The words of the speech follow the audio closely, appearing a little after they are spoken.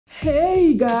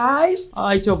Hey guys,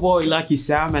 it's your boy Lucky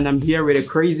Sam and I'm here with a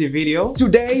crazy video.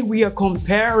 Today we are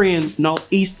comparing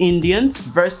Northeast Indians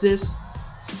versus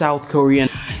South Korean.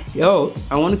 Yo,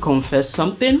 I want to confess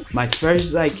something. My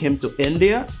first day I came to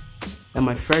India and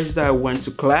my first day I went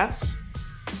to class,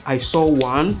 I saw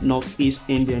one Northeast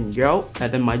Indian girl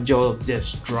and then my jaw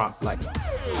just dropped like.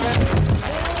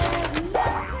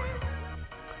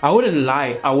 I wouldn't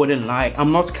lie.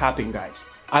 I'm not capping, guys.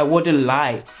 I wouldn't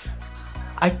lie.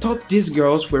 I thought these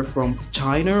girls were from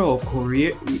China or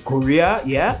Korea,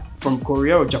 yeah, from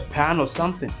Korea or Japan or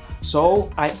something.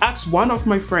 So I asked one of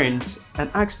my friends and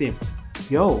asked him,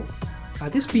 yo, are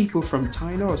these people from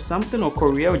China or something, or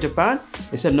Korea or Japan?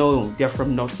 They said, no, they're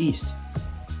from Northeast.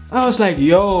 I was like,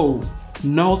 yo,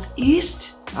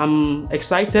 Northeast? I'm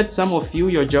excited. Some of you,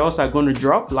 your jaws are gonna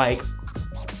drop like.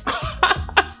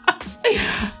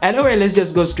 Anyway, let's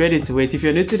just go straight into it. If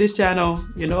you're new to this channel,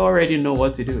 you already know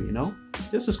what to do,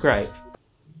 just subscribe.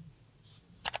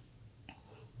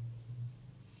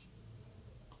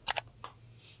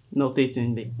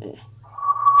 Notating the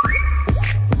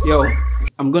yo,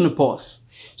 I'm gonna pause.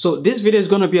 So this video is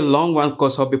gonna be a long one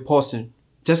because I'll be pausing.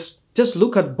 Just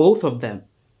look at both of them.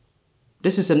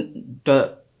 This is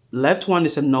the left one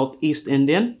is a Northeast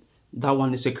Indian, that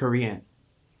one is a Korean.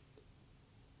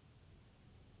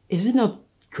 Is it not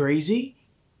crazy?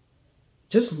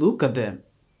 Just look at them.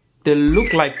 They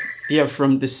look like they are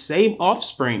from the same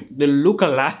offspring. They look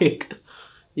alike.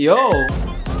 Yo!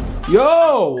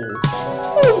 Oh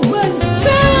my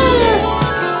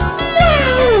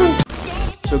God!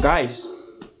 So guys,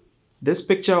 this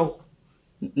picture,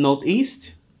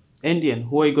 Northeast Indian,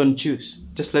 who are you going to choose?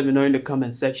 Just let me know in the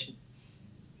comment section.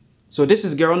 So this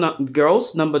is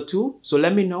girls number 2. So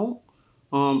let me know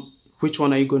which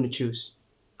one are you going to choose.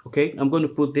 Okay, I'm going to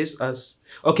put this as,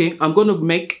 okay, I'm going to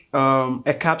make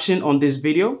a caption on this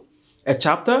video, a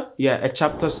chapter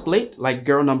split, like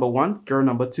girl number 1, girl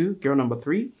number 2, girl number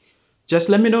 3. Just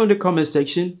let me know in the comment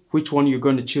section which one you're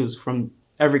going to choose from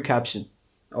every caption.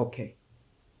 Okay.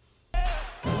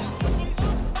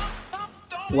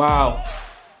 Wow.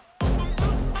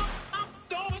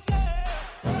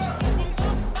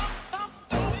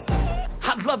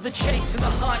 Love the chase and the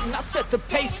hunt, and I set the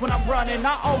pace when I'm running.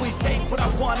 I always take what I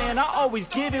want and I always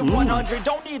give it 100.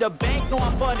 Don't need a bank, no,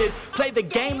 I'm funded. Play the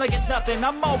game like it's nothing.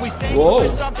 I'm always thankful for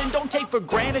something. Don't take for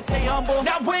granted, stay humble.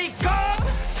 Now wake up,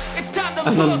 it's time to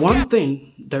look.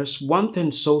 There's one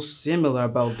thing so similar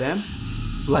about them.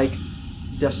 Like,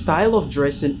 their style of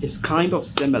dressing is kind of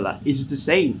similar. It's the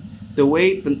same. The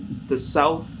way the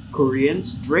South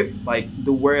Koreans drip, like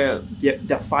the way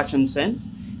their fashion sense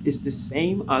is the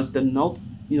same as the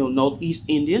Northeast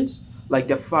Indians, like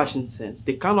their fashion sense.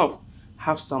 They kind of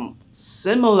have some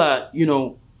similar,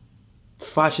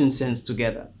 fashion sense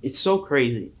together. It's so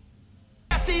crazy.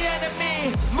 At the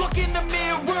enemy, look in the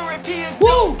mirror if he is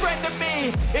no friend to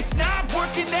me. It's not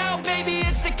working out, maybe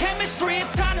it's the chemistry.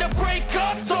 It's time to break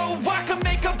up so I can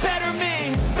make a better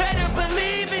me. Better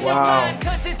believe in your mind,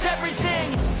 cause it's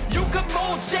everything. You can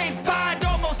mold, shape, find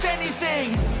almost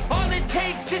anything. All it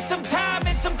takes is some time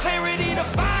and some clarity to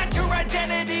find your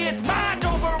identity. It's mind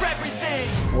over everything.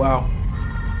 Wow.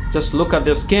 Just look at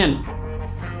their skin.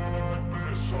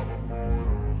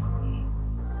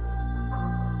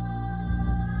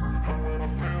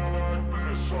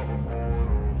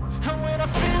 And when I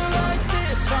feel like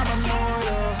this, I'm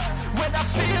immortal. When I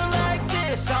feel like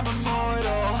this, I'm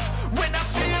immortal. When I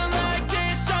feel like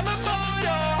this, I'm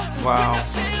immortal. Wow.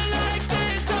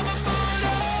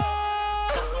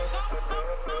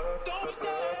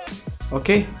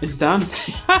 Okay, it's done.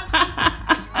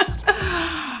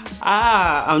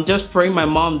 I'm just praying my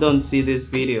mom don't see this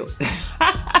video.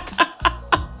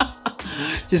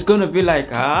 She's gonna be like,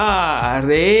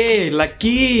 Arey,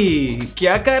 Lucky,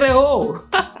 kya kar rahe ho?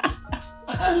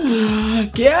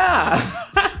 Kya?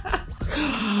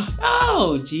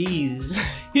 Oh, jeez.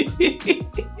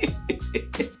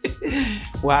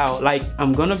 Wow, like,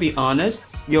 I'm gonna be honest.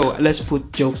 Yo, let's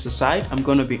put jokes aside. I'm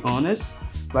gonna be honest.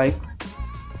 Like,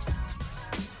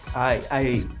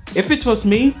 if it was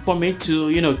for me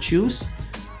to choose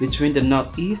between the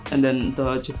Northeast and then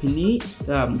the Japanese,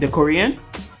 the Korean,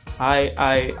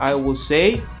 I will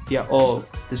say they're all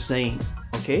the same.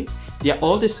 Okay, they're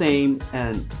all the same,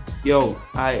 and yo,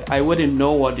 I wouldn't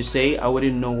know what to say. I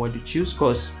wouldn't know what to choose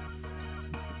because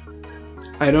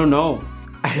I don't know.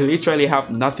 I literally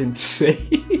have nothing to say.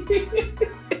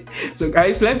 So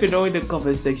guys, let me know in the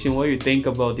comment section what you think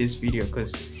about this video,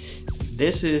 because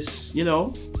this is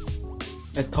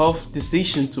a tough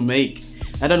decision to make.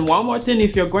 And then one more thing,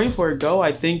 if you're going for a girl,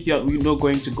 I think you're not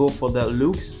going to go for the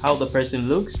looks, how the person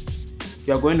looks.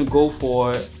 You're going to go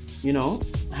for you know,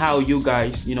 how you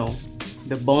guys, you know,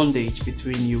 the bondage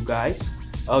between you guys,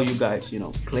 how you guys, you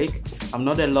know, click. I'm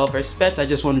not a love expert. I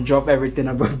just want to drop everything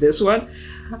about this one.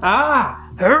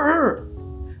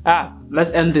 Let's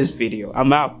end this video.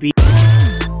 I'm out. Peace.